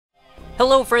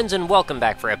Hello friends and welcome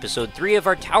back for episode 3 of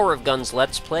our Tower of Guns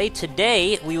Let's Play.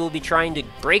 Today we will be trying to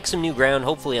break some new ground,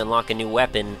 hopefully unlock a new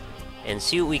weapon, and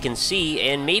see what we can see,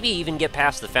 and maybe even get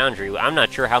past the foundry. I'm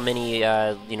not sure how many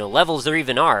levels there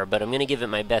even are, but I'm going to give it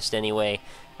my best anyway.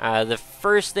 The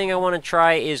first thing I want to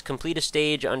try is complete a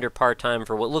stage under part-time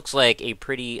for what looks like a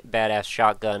pretty badass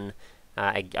shotgun.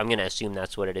 I'm going to assume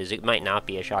that's what it is. It might not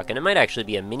be a shotgun. It might actually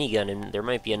be a minigun, and there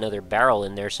might be another barrel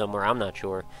in there somewhere. I'm not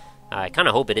sure. I kind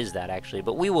of hope it is that, actually,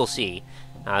 but we will see.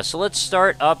 So let's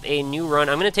start up a new run.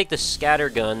 I'm going to take the scatter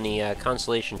gun, the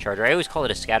Constellation Charger. I always call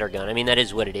it a scatter gun. I mean, that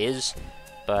is what it is,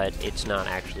 but it's not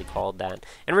actually called that.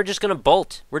 And we're just going to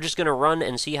bolt. We're just going to run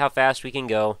and see how fast we can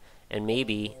go, and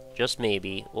maybe, just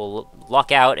maybe, we'll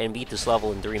luck out and beat this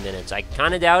level in 3 minutes. I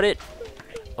kind of doubt it.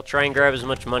 I'll try and grab as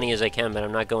much money as I can, but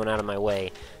I'm not going out of my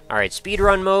way. Alright,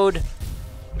 speedrun mode.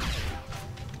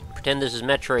 Pretend this is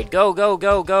Metroid. Go, go,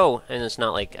 go, go! And it's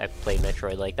not like I've played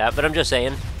Metroid like that, but I'm just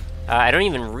saying. I don't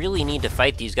even really need to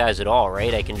fight these guys at all,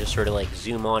 right? I can just sort of like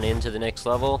zoom on into the next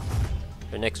level,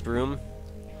 or next room.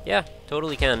 Yeah,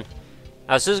 totally can.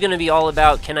 So this is going to be all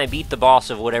about, can I beat the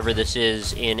boss of whatever this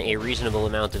is in a reasonable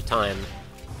amount of time?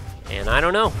 And I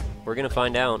don't know. We're going to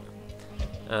find out.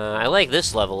 I like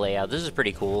this level layout. This is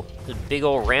pretty cool. This big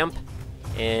old ramp.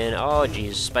 And, oh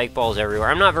geez, spike balls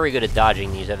everywhere. I'm not very good at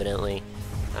dodging these, evidently.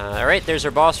 Alright, there's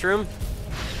our boss room.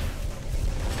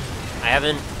 I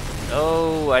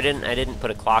didn't put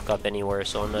a clock up anywhere,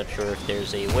 so I'm not sure if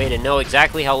there's a way to know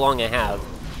exactly how long I have.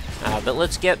 But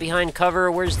let's get behind cover.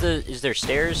 Is there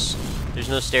stairs? There's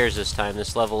no stairs this time.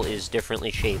 This level is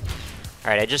differently shaped.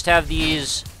 Alright, I just have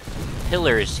these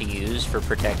pillars to use for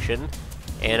protection.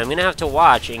 And I'm going to have to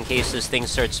watch in case this thing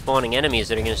starts spawning enemies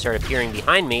that are going to start appearing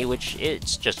behind me, which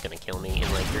it's just going to kill me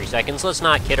in like 3 seconds. Let's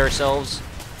not kid ourselves.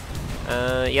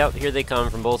 Yep, here they come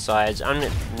from both sides.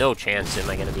 No chance am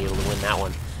I going to be able to win that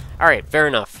one. Alright, fair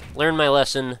enough. Learned my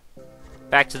lesson.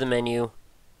 Back to the menu.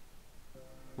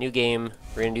 New game.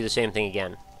 We're going to do the same thing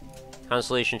again.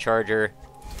 Constellation Charger.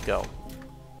 Go.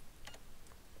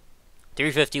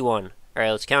 351.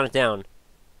 Alright, let's count it down.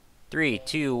 3,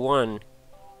 2, 1,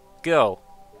 go.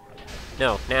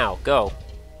 No, now, go.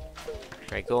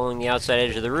 Alright, go along the outside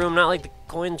edge of the room. Not like the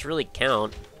coins really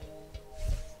count.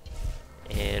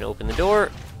 And open the door.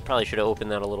 Probably should have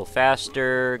opened that a little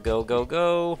faster. Go, go,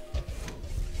 go.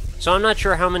 So I'm not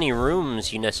sure how many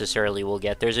rooms you necessarily will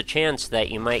get. There's a chance that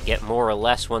you might get more or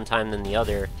less one time than the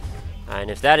other.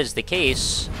 And if that is the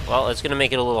case, well, it's going to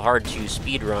make it a little hard to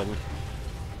speedrun.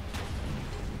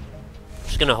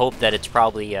 Just going to hope that it's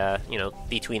probably,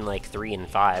 between like 3 and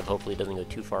 5. Hopefully it doesn't go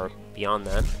too far beyond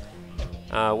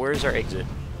that. Where's our exit?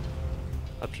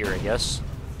 Up here, I guess.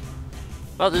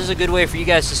 Well, this is a good way for you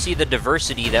guys to see the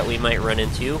diversity that we might run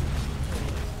into.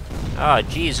 Oh,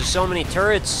 geez, there's so many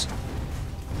turrets.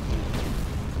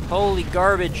 Holy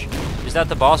garbage. Is that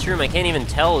the boss room? I can't even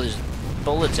tell. There's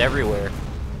bullets everywhere.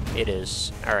 It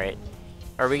is. Alright.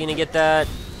 Are we going to get that?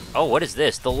 Oh, what is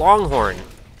this? The Longhorn.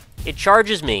 It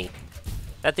charges me.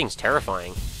 That thing's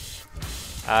terrifying.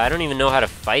 I don't even know how to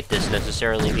fight this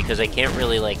necessarily because I can't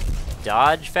really, like,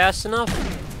 dodge fast enough.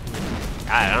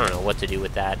 I don't know what to do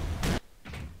with that.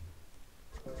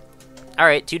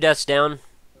 Alright, 2 deaths down.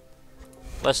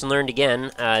 Lesson learned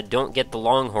again. Don't get the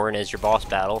Longhorn as your boss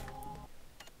battle.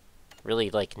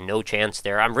 Really, like, no chance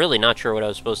there. I'm really not sure what I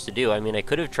was supposed to do. I mean, I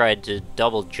could have tried to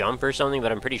double jump or something,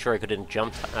 but I'm pretty sure I couldn't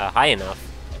jump high enough.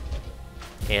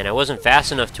 And I wasn't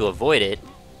fast enough to avoid it.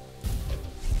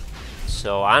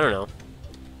 So, I don't know.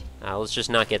 Let's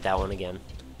just not get that one again.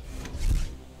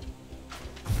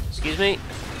 Excuse me?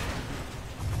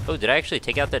 Oh, did I actually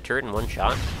take out that turret in one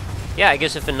shot? Yeah, I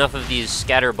guess if enough of these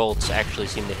scatter bolts actually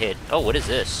seem to hit. Oh, what is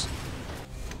this?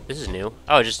 This is new.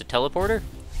 Oh, just a teleporter?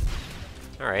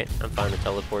 Alright, I'm fine with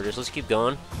teleporters. Let's keep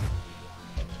going.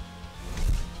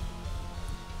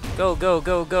 Go, go,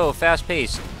 go, go. Fast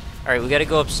paced. Alright, we gotta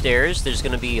go upstairs. There's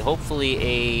gonna be, hopefully,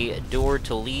 a door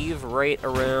to leave right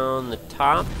around the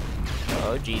top.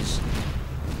 Oh, jeez.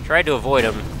 Tried to avoid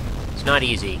him. It's not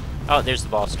easy. Oh, there's the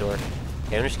boss door.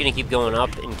 Okay, I'm just gonna keep going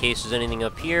up in case there's anything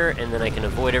up here, and then I can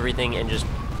avoid everything and just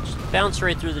bounce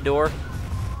right through the door.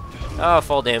 Oh,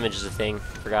 fall damage is a thing.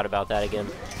 Forgot about that again.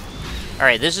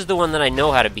 Alright, this is the one that I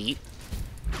know how to beat.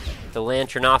 The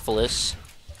Lanternophilus.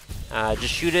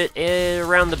 Just shoot it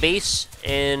around the base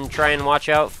and try and watch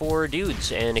out for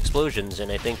dudes and explosions,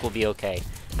 and I think we'll be okay.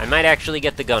 I might actually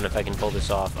get the gun if I can pull this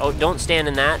off. Oh, don't stand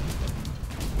in that.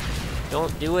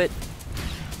 Don't do it.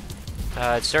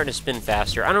 It's starting to spin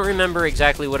faster. I don't remember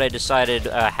exactly what I decided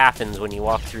happens when you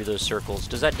walk through those circles.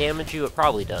 Does that damage you? It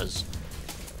probably does.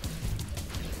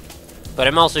 But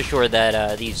I'm also sure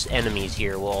that these enemies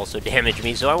here will also damage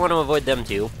me, so I want to avoid them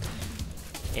too.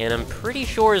 And I'm pretty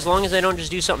sure as long as I don't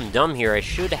just do something dumb here, I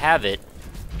should have it.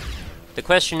 The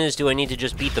question is, do I need to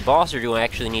just beat the boss, or do I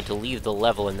actually need to leave the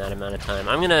level in that amount of time?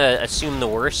 I'm gonna assume the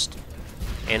worst,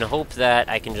 and hope that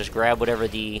I can just grab whatever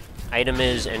the item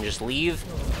is and just leave,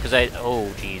 because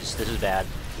oh jeez, this is bad.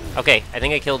 Okay, I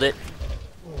think I killed it.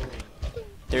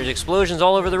 There's explosions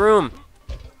all over the room!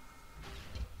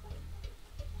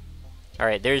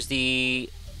 Alright, there's the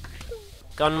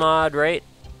gun mod, right?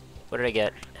 What did I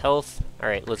get? Health?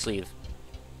 Alright, let's leave.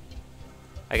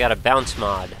 I got a bounce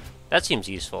mod. That seems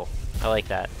useful. I like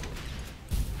that.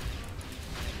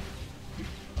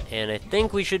 And I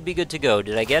think we should be good to go.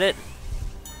 Did I get it?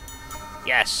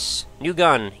 Yes! New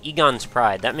gun. Egon's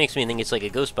Pride. That makes me think it's like a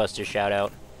Ghostbusters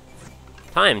shout-out.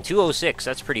 Time, 2:06.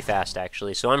 That's pretty fast,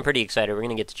 actually. So I'm pretty excited. We're going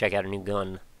to get to check out a new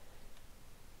gun.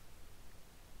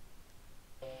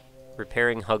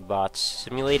 Repairing Hugbots.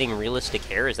 Simulating realistic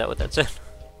hair? Is that what that said?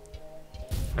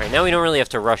 Alright, now we don't really have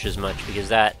to rush as much, because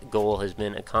that goal has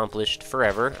been accomplished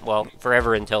forever. Well,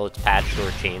 forever until it's patched or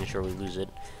changed, or we lose it.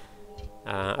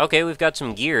 Okay, we've got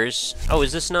some gears. Oh,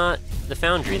 is this not the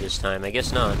foundry this time? I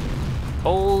guess not.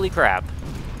 Holy crap.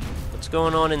 What's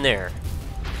going on in there?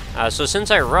 So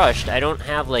since I rushed, I don't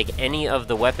have, like, any of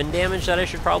the weapon damage that I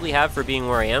should probably have for being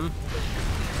where I am.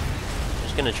 I'm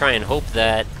just gonna try and hope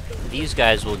that these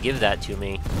guys will give that to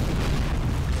me.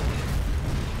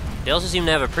 They also seem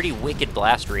to have a pretty wicked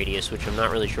blast radius, which I'm not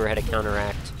really sure how to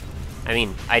counteract. I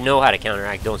mean, I know how to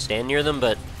counteract, don't stand near them,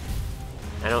 but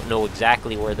I don't know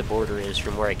exactly where the border is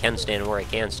from where I can stand and where I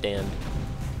can't stand.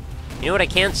 You know what I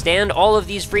can't stand? All of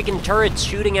these freaking turrets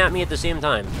shooting at me at the same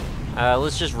time.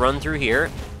 Let's just run through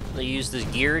here. I'll use this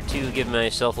gear to give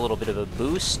myself a little bit of a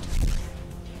boost.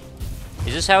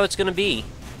 Is this how it's gonna be?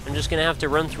 I'm just gonna have to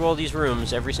run through all these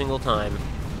rooms every single time.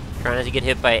 Try not to get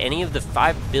hit by any of the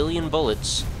 5 billion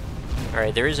bullets.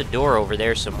 Alright, there is a door over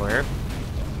there somewhere.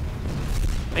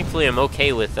 Thankfully, I'm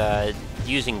okay with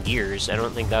using gears. I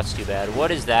don't think that's too bad.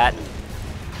 What is that?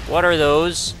 What are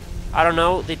those? I don't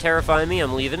know. They terrify me.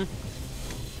 I'm leaving.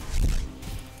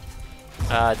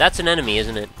 That's an enemy,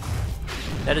 isn't it?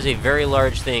 That is a very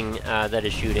large thing that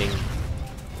is shooting,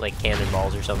 like,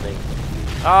 cannonballs or something.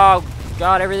 Oh,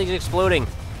 God, everything's exploding.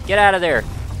 Get out of there.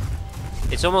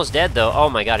 It's almost dead, though. Oh,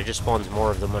 my God, it just spawns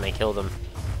more of them when I kill them.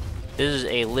 This is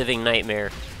a living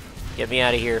nightmare. Get me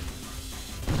out of here.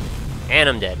 And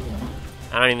I'm dead.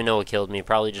 I don't even know what killed me.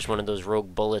 Probably just one of those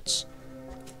rogue bullets.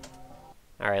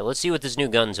 Alright, let's see what this new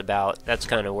gun's about. That's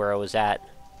kind of where I was at.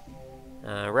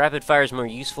 Rapid fire is more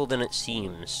useful than it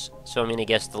seems. So, I mean, I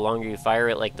guess the longer you fire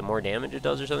it, like, the more damage it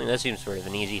does or something. That seems sort of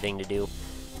an easy thing to do.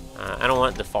 I don't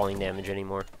want the falling damage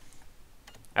anymore.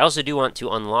 I also do want to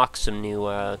unlock some new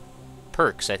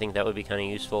perks. I think that would be kind of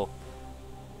useful.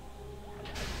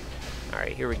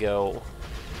 Alright, here we go.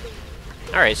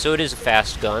 Alright, so it is a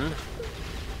fast gun.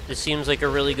 This seems like a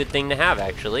really good thing to have,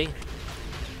 actually.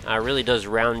 Really does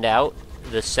round out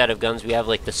the set of guns. We have,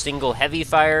 like, the single heavy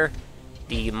fire,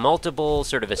 the multiple,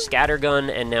 sort of a scatter gun,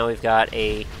 and now we've got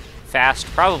a fast,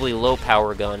 probably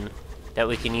low-power gun that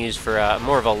we can use for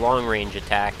more of a long-range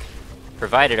attack,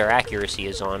 provided our accuracy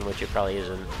is on, which it probably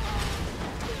isn't.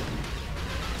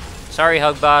 Sorry,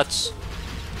 Hugbots.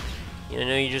 You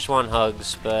know, you just want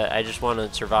hugs, but I just want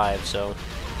to survive, so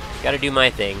gotta do my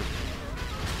thing.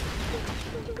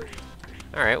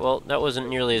 Alright, well, that wasn't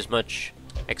nearly as much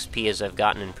XP as I've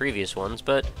gotten in previous ones,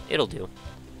 but it'll do.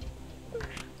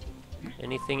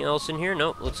 Anything else in here?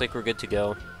 Nope, looks like we're good to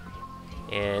go.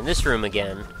 And this room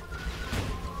again.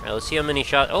 Alright, let's see how many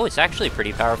shots... Oh, it's actually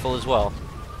pretty powerful as well.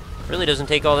 Really doesn't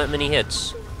take all that many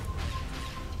hits.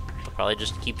 I'll probably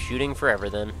just keep shooting forever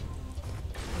then.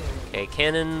 Okay,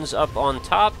 cannons up on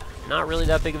top. Not really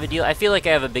that big of a deal. I feel like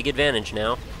I have a big advantage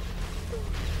now.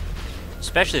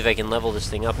 Especially if I can level this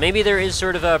thing up. Maybe there is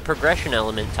sort of a progression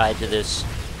element tied to this,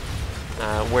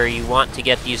 where you want to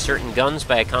get these certain guns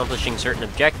by accomplishing certain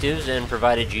objectives, and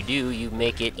provided you do, you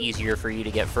make it easier for you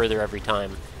to get further every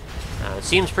time. It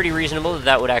seems pretty reasonable that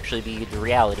that would actually be the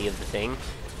reality of the thing.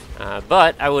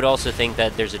 But I would also think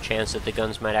that there's a chance that the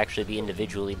guns might actually be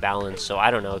individually balanced, so I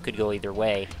don't know, it could go either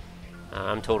way.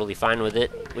 I'm totally fine with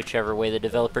it, whichever way the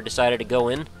developer decided to go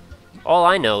in. All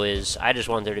I know is, I just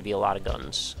want there to be a lot of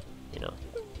guns, you know.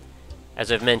 As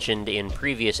I've mentioned in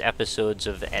previous episodes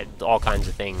of all kinds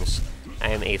of things,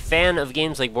 I am a fan of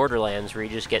games like Borderlands, where you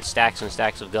just get stacks and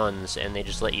stacks of guns, and they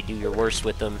just let you do your worst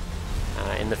with them.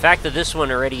 And the fact that this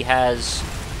one already has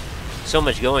so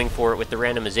much going for it with the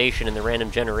randomization and the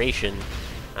random generation,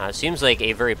 seems like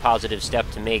a very positive step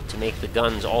to make the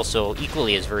guns also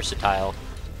equally as versatile.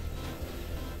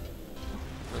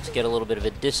 Let's get a little bit of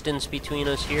a distance between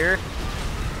us here.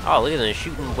 Oh, look at them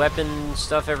shooting weapon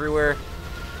stuff everywhere.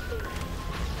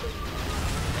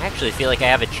 I actually feel like I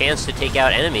have a chance to take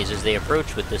out enemies as they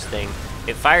approach with this thing.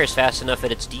 It fires fast enough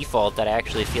at its default that I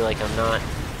actually feel like I'm not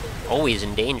always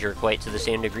in danger quite to the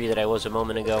same degree that I was a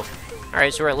moment ago.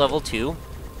 Alright, so we're at level 2.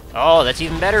 Oh, that's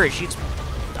even better. It shoots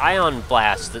ion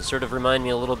blasts that sort of remind me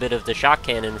a little bit of the shock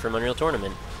cannon from Unreal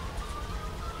Tournament.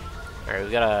 Alright,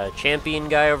 we've got a champion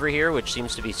guy over here, which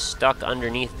seems to be stuck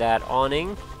underneath that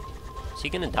awning. Is he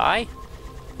gonna die?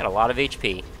 Got a lot of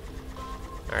HP.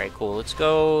 Alright, cool. Let's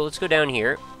go down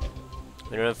here.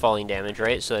 We don't have falling damage,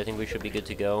 right? So I think we should be good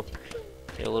to go.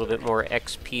 Get a little bit more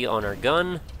XP on our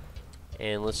gun.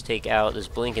 And let's take out this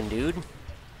blinking dude.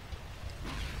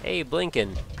 Hey,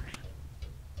 blinking.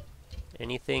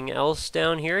 Anything else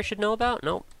down here I should know about?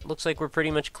 Nope. Looks like we're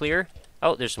pretty much clear.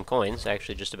 Oh, there's some coins. I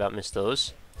actually just about missed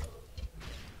those.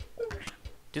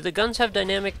 Do the guns have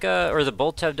dynamic, or the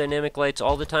bolts have dynamic lights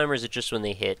all the time, or is it just when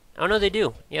they hit? Oh, no, they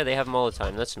do. Yeah, they have them all the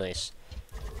time. That's nice.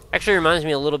 Actually reminds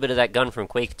me a little bit of that gun from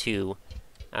Quake 2.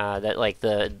 That, like,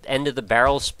 the end of the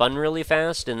barrel spun really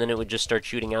fast, and then it would just start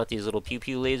shooting out these little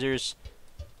pew-pew lasers.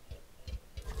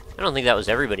 I don't think that was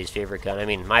everybody's favorite gun. I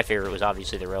mean, my favorite was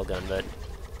obviously the railgun, but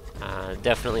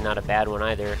definitely not a bad one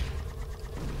either.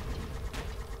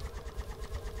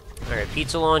 Alright,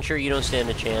 pizza launcher, you don't stand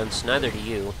a chance. Neither do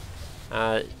you.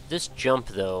 This jump,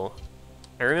 though,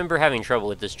 I remember having trouble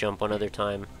with this jump one other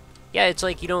time. Yeah, it's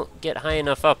like you don't get high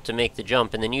enough up to make the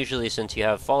jump, and then usually since you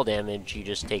have fall damage, you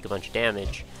just take a bunch of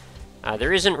damage.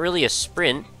 There isn't really a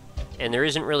sprint, and there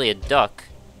isn't really a duck,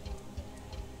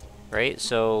 right?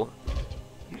 So,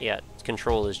 yeah,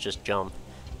 control is just jump.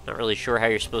 Not really sure how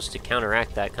you're supposed to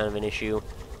counteract that kind of an issue.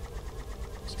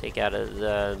 Let's take out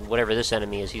whatever this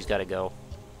enemy is, he's got to go.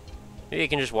 Maybe I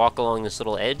can just walk along this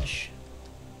little edge.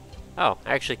 Oh,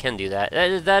 I actually can do that.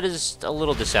 That is a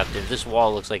little deceptive. This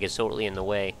wall looks like it's totally in the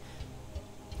way.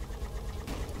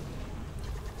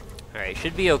 Alright,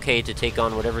 should be okay to take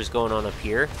on whatever's going on up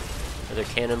here. Another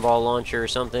cannonball launcher or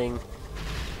something.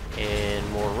 And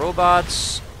more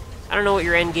robots. I don't know what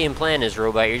your endgame plan is,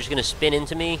 robot. You're just gonna spin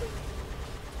into me?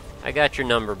 I got your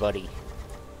number, buddy.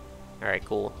 Alright,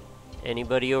 cool.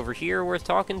 Anybody over here worth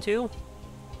talking to?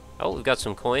 Oh, we've got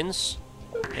some coins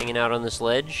hanging out on this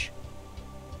ledge.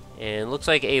 And looks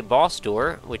like a boss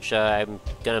door, which I'm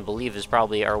gonna believe is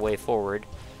probably our way forward.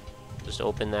 Just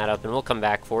open that up and we'll come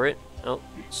back for it. Oh,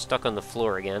 stuck on the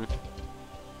floor again.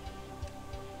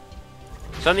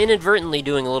 So I'm inadvertently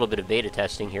doing a little bit of beta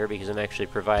testing here because I'm actually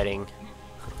providing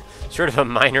sort of a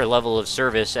minor level of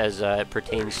service as it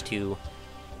pertains to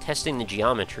testing the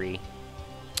geometry.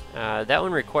 That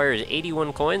one requires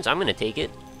 81 coins. I'm gonna take it.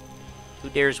 Who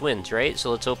dares wins, right? So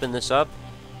let's open this up.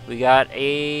 We got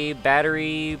a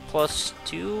battery plus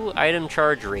 2 item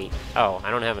charge rate. Oh,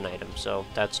 I don't have an item, so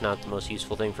that's not the most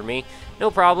useful thing for me. No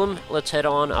problem. Let's head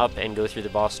on up and go through the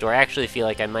boss door. I actually feel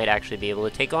like I might actually be able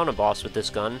to take on a boss with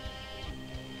this gun.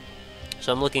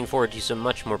 So I'm looking forward to some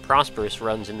much more prosperous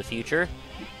runs in the future.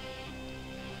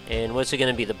 And what's it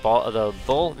going to be? The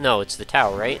bull? No, it's the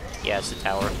tower, right? Yeah, it's the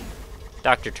tower.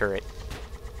 Dr. Turret.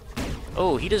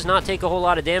 Oh, he does not take a whole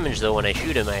lot of damage, though, when I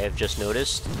shoot him, I have just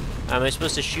noticed. Am I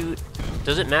supposed to shoot...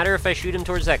 Does it matter if I shoot him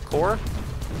towards that core?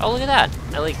 Oh, look at that.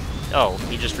 Oh,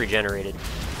 he just regenerated.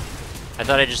 I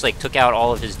thought I just, took out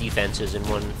all of his defenses in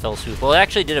one fell swoop. Well, it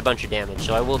actually did a bunch of damage,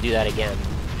 so I will do that again.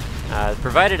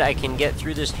 Provided I can get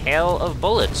through this hail of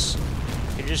bullets.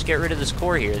 I can just get rid of this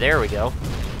core here. There we go.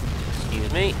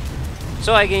 Excuse me.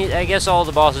 So I guess all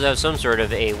the bosses have some sort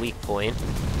of a weak point.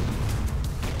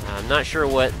 I'm not sure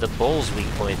what the bull's weak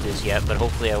point is yet, but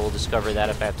hopefully I will discover that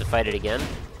if I have to fight it again.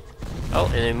 Oh,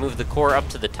 and then move the core up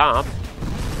to the top.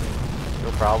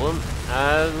 No problem.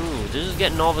 This is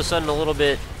getting all of a sudden a little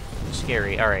bit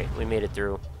scary. Alright, we made it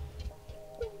through.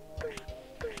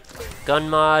 Gun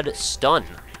mod, stun.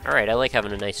 Alright, I like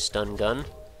having a nice stun gun.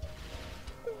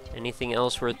 Anything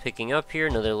else worth picking up here?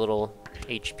 Another little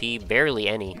HP, barely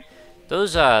any.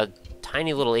 Those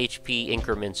tiny little HP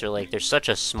increments are there's such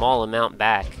a small amount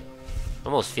back.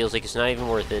 Almost feels like it's not even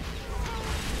worth it.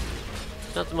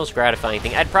 It's not the most gratifying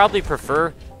thing. I'd probably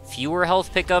prefer fewer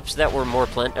health pickups that were more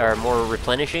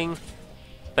replenishing.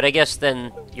 But I guess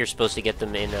then you're supposed to get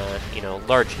them in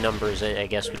large numbers, I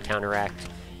guess, would counteract.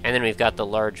 And then we've got the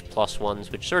large plus ones,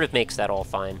 which sort of makes that all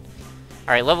fine.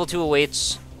 Alright, level 2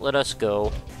 awaits. Let us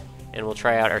go. And we'll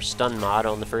try out our stun mod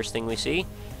on the first thing we see.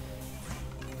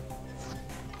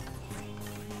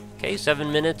 Okay,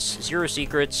 7 minutes, 0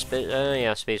 secrets,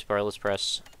 yeah, spacebar, let's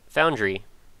press. Foundry.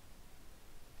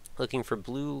 Looking for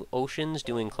blue oceans,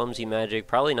 doing clumsy magic,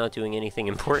 probably not doing anything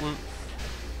important.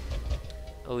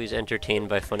 Always entertained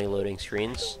by funny loading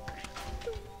screens.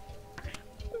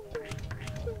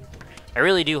 I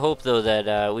really do hope, though,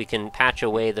 that we can patch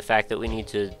away the fact that we need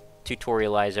to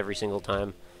tutorialize every single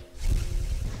time.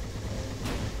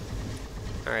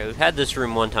 Alright, we've had this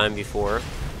room one time before.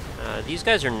 These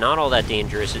guys are not all that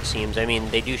dangerous, it seems. I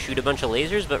mean, they do shoot a bunch of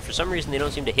lasers, but for some reason they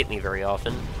don't seem to hit me very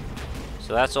often.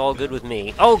 So that's all good with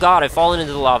me. Oh god, I've fallen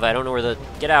into the lava. I don't know where the...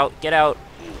 Get out, get out.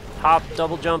 Hop,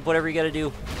 double jump, whatever you gotta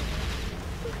do.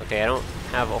 Okay, I don't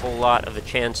have a whole lot of a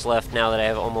chance left now that I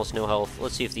have almost no health.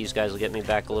 Let's see if these guys will get me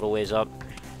back a little ways up.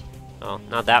 Oh,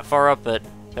 not that far up, but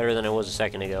better than I was a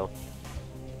second ago.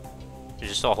 I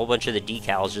just saw a whole bunch of the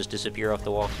decals just disappear off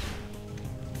the wall.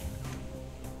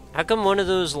 How come one of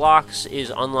those locks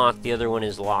is unlocked, the other one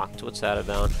is locked? What's that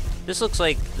about? This looks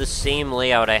like the same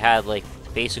layout I had, like,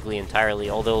 basically entirely,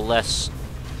 although less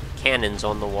cannons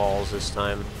on the walls this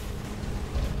time.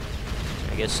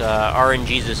 I guess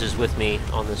RNGesus is with me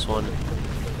on this one.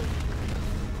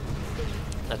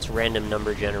 That's random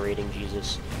number generating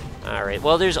Jesus. Alright,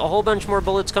 well, there's a whole bunch more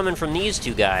bullets coming from these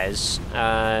two guys.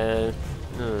 I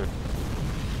don't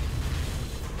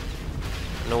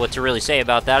know what to really say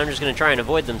about that. I'm just going to try and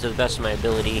avoid them to the best of my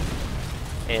ability.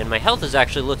 And my health is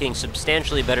actually looking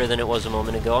substantially better than it was a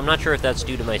moment ago. I'm not sure if that's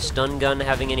due to my stun gun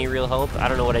having any real help. I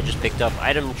don't know what I just picked up.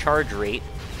 Item charge rate.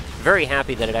 Very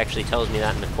happy that it actually tells me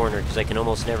that in the corner, because I can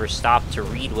almost never stop to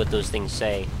read what those things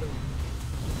say.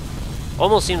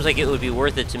 Almost seems like it would be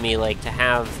worth it to me, like, to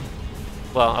have...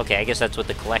 Well, okay, I guess that's what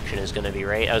the collection is going to be,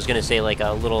 right? I was going to say, like,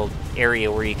 a little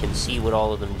area where you can see what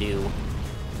all of them do.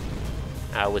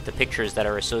 With the pictures that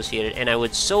are associated. And I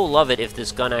would so love it if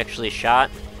this gun actually shot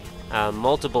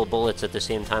multiple bullets at the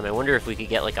same time. I wonder if we could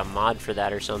get, like, a mod for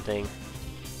that or something.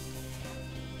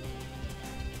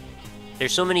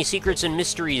 There's so many secrets and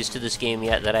mysteries to this game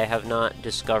yet that I have not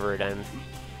discovered. I'm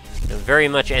very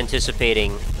much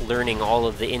anticipating learning all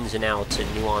of the ins and outs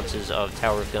and nuances of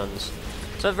Tower of Guns.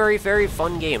 It's a very, very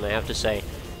fun game, I have to say.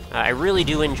 I really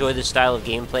do enjoy this style of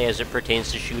gameplay as it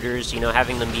pertains to shooters, you know,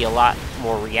 having them be a lot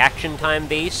more reaction time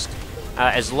based.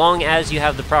 As long as you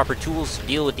have the proper tools to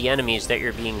deal with the enemies that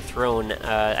you're being thrown,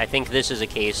 I think this is a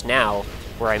case now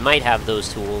where I might have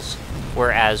those tools,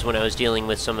 whereas when I was dealing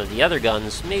with some of the other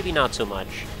guns, maybe not so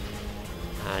much.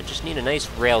 Just need a nice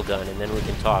railgun, and then we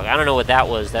can talk. I don't know what that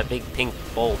was. That big pink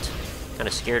bolt kind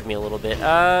of scared me a little bit.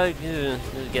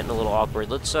 This is getting a little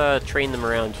awkward. Let's train them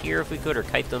around here if we could, or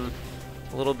kite them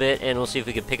a little bit, and we'll see if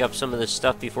we can pick up some of this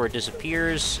stuff before it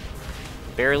disappears.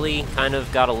 Barely, kind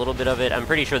of got a little bit of it. I'm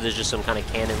pretty sure there's just some kind of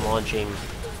cannon launching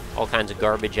all kinds of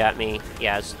garbage at me.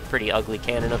 Yeah, it's a pretty ugly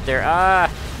cannon up there.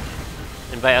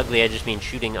 And by ugly, I just mean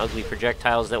shooting ugly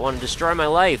projectiles that want to destroy my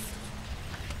life.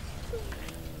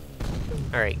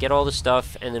 Alright, get all the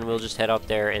stuff, and then we'll just head up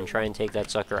there and try and take that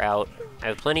sucker out. I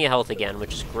have plenty of health again,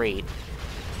 which is great.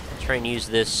 I'll try and use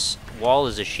this wall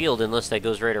as a shield unless that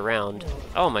goes right around.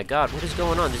 Oh my god, what is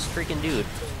going on? This freaking dude.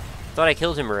 Thought I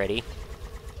killed him already.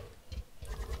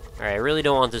 Alright, I really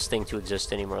don't want this thing to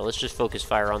exist anymore. Let's just focus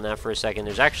fire on that for a second.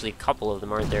 There's actually a couple of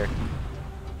them, aren't there?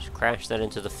 Just crash that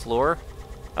into the floor.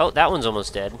 Oh, that one's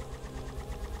almost dead.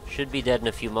 Should be dead in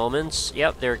a few moments.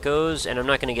 Yep, there it goes, and I'm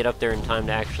not going to get up there in time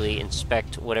to actually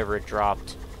inspect whatever it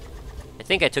dropped. I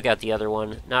think I took out the other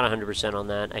one. Not 100% on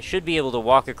that. I should be able to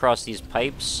walk across these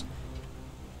pipes.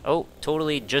 Oh,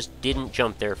 totally just didn't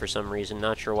jump there for some reason.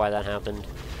 Not sure why that happened.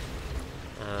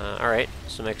 Alright,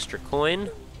 some extra coin.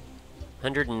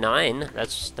 109.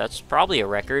 That's probably a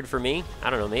record for me. I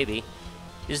don't know, maybe.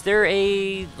 Is there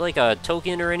like a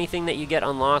token or anything that you get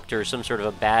unlocked, or some sort of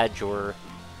a badge or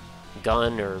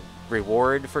gun or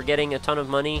reward for getting a ton of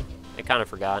money? I kind of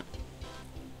forgot.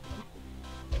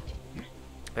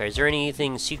 Alright, is there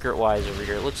anything secret-wise over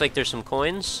here? It looks like there's some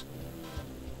coins.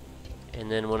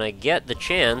 And then when I get the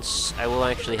chance, I will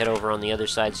actually head over on the other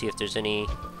side, see if there's any...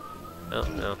 Oh,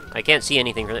 no. I can't see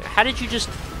anything from there. How did you just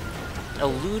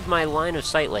elude my line of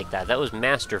sight like that? That was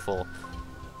masterful,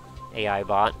 AI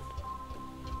bot.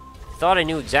 Thought I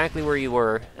knew exactly where you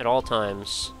were at all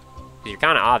times. Because you're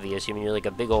kind of obvious. I mean, you're like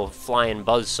a big old flying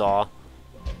buzzsaw.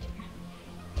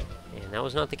 And that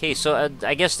was not the case. So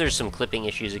I guess there's some clipping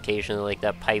issues occasionally, like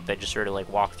that pipe. I just sort of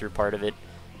like walked through part of it.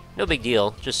 No big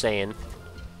deal, just saying.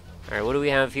 Alright, what do we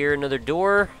have here? Another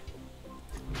door.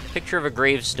 Picture of a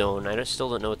gravestone. I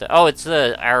still don't know what that... Oh, it's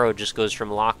the arrow just goes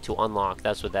from lock to unlock.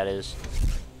 That's what that is.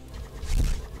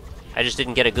 I just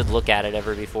didn't get a good look at it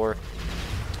ever before.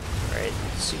 Alright,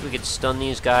 let's see if we could stun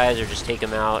these guys or just take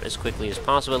them out as quickly as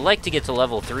possible. I'd like to get to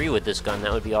level 3 with this gun.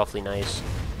 That would be awfully nice.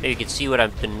 Maybe you could see what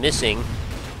I've been missing.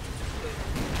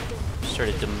 Just sort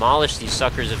of demolish these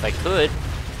suckers if I could.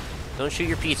 Don't shoot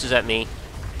your pizzas at me.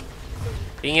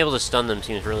 Being able to stun them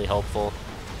seems really helpful.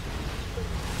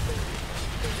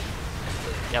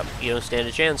 Yep, you don't stand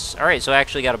a chance. Alright, so I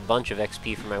actually got a bunch of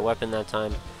XP for my weapon that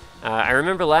time. I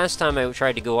remember last time I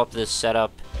tried to go up this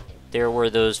setup, there were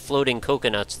those floating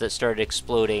coconuts that started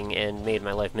exploding and made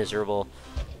my life miserable.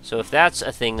 So if that's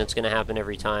a thing that's going to happen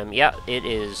every time, yeah, it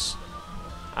is.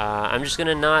 I'm just going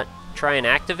to not try and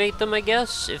activate them, I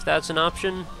guess, if that's an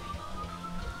option.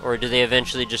 Or do they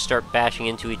eventually just start bashing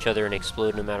into each other and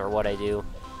explode no matter what I do?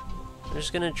 I'm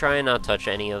just going to try and not touch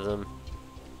any of them.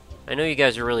 I know you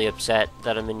guys are really upset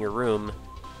that I'm in your room.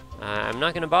 I'm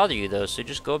not going to bother you, though, so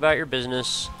just go about your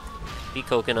business. Be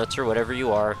coconuts or whatever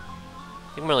you are.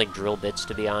 I think more like drill bits,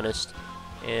 to be honest.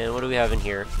 And what do we have in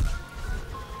here?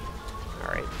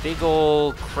 Alright, big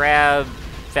ol' crab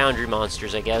foundry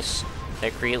monsters, I guess,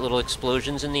 that create little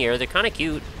explosions in the air. They're kind of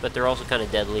cute, but they're also kind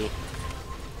of deadly.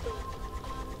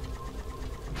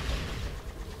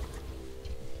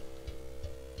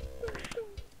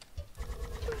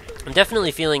 I'm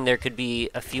definitely feeling there could be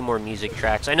a few more music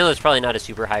tracks. I know that's probably not a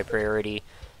super high priority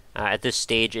at this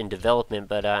stage in development,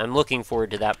 but I'm looking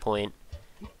forward to that point.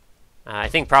 I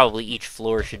think probably each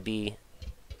floor should be,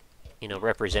 you know,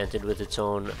 represented with its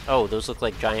own... Oh, those look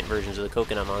like giant versions of the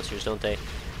coconut monsters, don't they?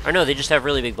 Or no, they just have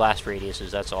really big blast radiuses,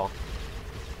 that's all.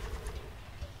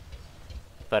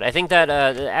 But I think that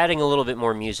adding a little bit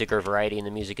more music or variety in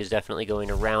the music is definitely going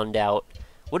to round out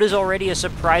what is already a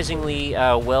surprisingly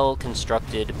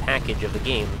well-constructed package of the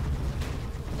game.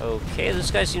 Okay,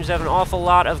 this guy seems to have an awful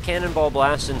lot of cannonball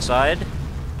blasts inside.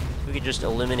 We could just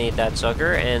eliminate that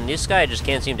sucker, and this guy just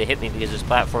can't seem to hit me because his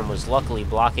platform was luckily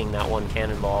blocking that one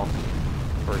cannonball,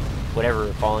 or whatever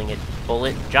we're calling it,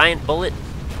 bullet, giant bullet.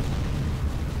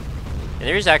 And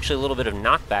there is actually a little bit of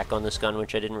knockback on this gun,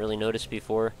 which I didn't really notice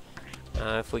before.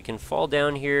 If we can fall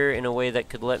down here in a way that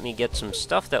could let me get some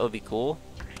stuff, that would be cool.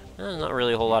 There's not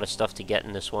really a whole lot of stuff to get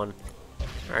in this one.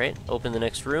 Alright, open the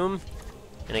next room.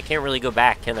 And I can't really go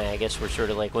back, can I? I guess we're sort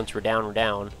of like, once we're down, we're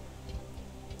down.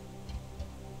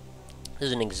 This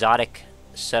is an exotic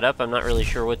setup. I'm not really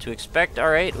sure what to expect.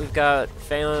 Alright, we've got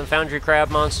foundry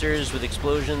crab monsters with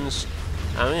explosions.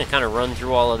 I'm going to kind of run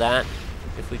through all of that,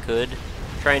 if we could.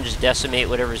 Try and just decimate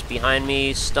whatever's behind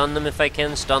me. Stun them if I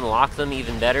can. Stun lock them,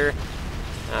 even better.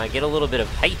 Get a little bit of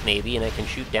height, maybe, and I can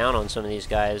shoot down on some of these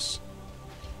guys.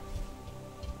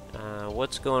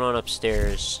 What's going on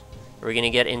upstairs? Are we going to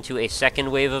get into a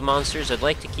second wave of monsters? I'd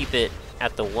like to keep it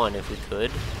at the 1 if we could.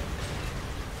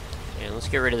 And let's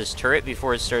get rid of this turret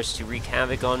before it starts to wreak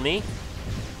havoc on me.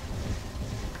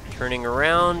 Turning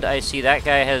around, I see that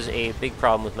guy has a big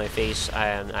problem with my face. I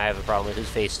have a problem with his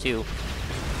face too.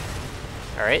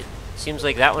 Alright, seems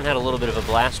like that one had a little bit of a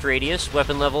blast radius.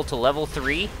 Weapon level to level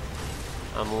 3.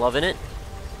 I'm loving it.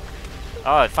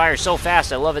 Oh, it fires so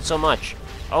fast. I love it so much.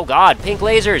 Oh god, pink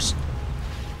lasers!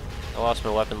 I lost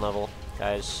my weapon level,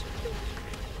 guys.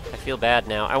 I feel bad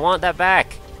now. I want that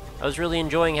back! I was really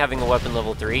enjoying having a weapon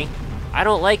level 3. I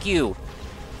don't like you!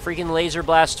 Freaking laser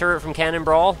blast turret from Cannon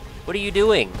Brawl. What are you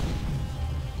doing?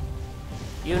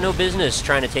 You have no business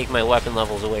trying to take my weapon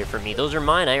levels away from me. Those are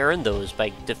mine. I earned those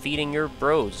by defeating your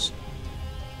bros.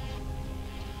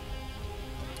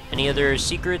 Any other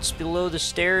secrets below the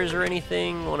stairs or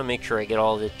anything? I want to make sure I get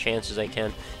all the chances I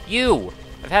can. You!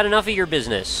 I've had enough of your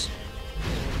business.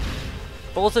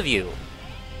 Both of you.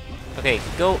 Okay,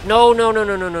 go. No, no, no,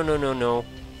 no, no, no, no, no, no.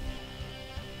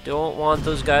 Don't want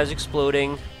those guys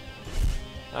exploding.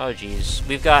 Oh, jeez.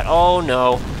 We've got... Oh,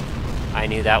 no. I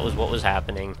knew that was what was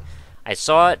happening. I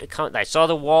saw it. I saw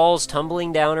the walls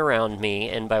tumbling down around me,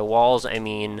 and by walls, I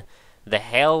mean the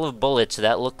hail of bullets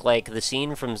that look like the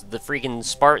scene from the freaking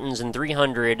Spartans in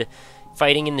 300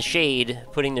 fighting in the shade,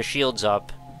 putting their shields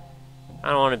up. I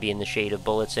don't want to be in the shade of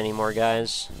bullets anymore,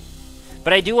 guys.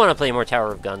 But I do want to play more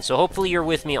Tower of Guns, so hopefully you're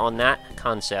with me on that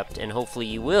concept, and hopefully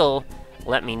you will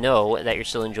let me know that you're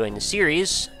still enjoying the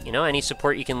series. You know, any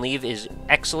support you can leave is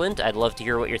excellent. I'd love to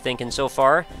hear what you're thinking so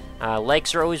far.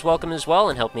 Likes are always welcome as well,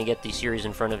 and help me get the series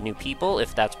in front of new people.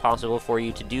 If that's possible for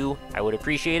you to do, I would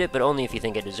appreciate it, but only if you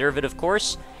think I deserve it, of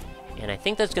course. And I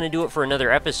think that's going to do it for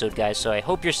another episode, guys, so I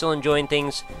hope you're still enjoying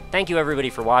things. Thank you,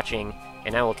 everybody, for watching,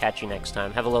 and I will catch you next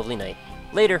time. Have a lovely night.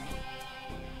 Later!